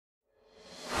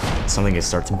something just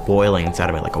starts boiling inside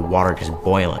of me, like a water just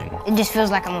boiling. It just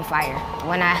feels like I'm on fire.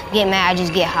 When I get mad, I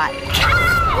just get hot.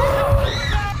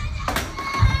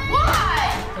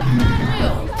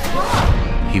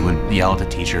 He would yell at the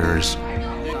teachers.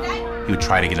 He would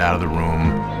try to get out of the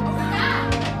room.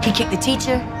 He kicked the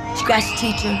teacher, scratched the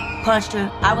teacher, punched her.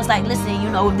 I was like, listen, you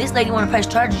know, if this lady want to press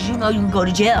charges, you know you can go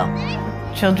to jail.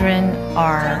 Children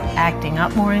are acting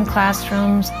up more in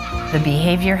classrooms. The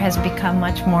behavior has become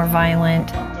much more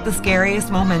violent. The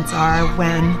scariest moments are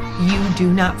when you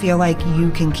do not feel like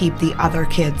you can keep the other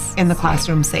kids in the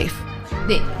classroom safe.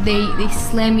 They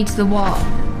slammed me to the wall,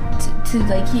 to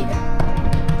like here.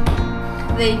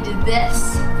 They did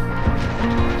this.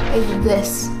 They did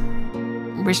this.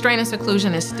 Restraint and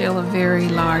seclusion is still a very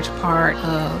large part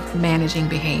of managing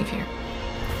behavior.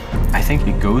 I think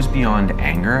it goes beyond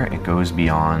anger, it goes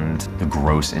beyond the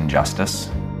gross injustice.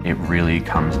 It really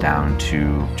comes down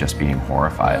to just being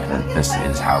horrified that this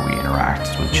is how we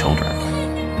interact with children.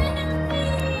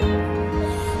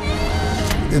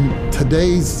 In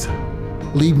today's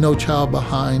Leave No Child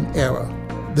Behind era,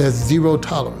 there's zero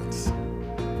tolerance.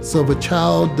 So if a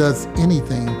child does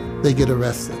anything, they get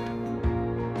arrested.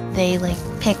 They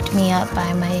picked me up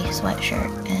by my sweatshirt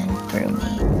and threw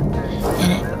me,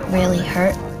 and it really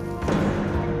hurt.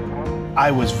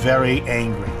 I was very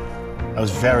angry. I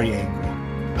was very angry.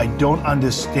 I don't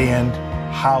understand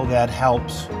how that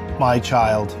helps my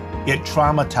child. It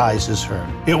traumatizes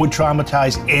her. It would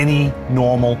traumatize any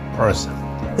normal person.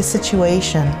 The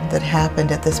situation that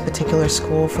happened at this particular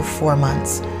school for 4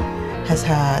 months has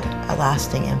had a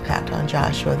lasting impact on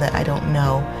Joshua that I don't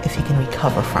know if he can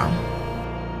recover from.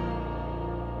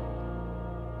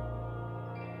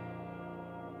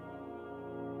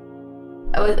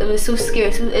 I was so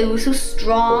scared. It was so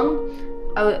strong.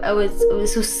 I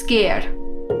was so scared.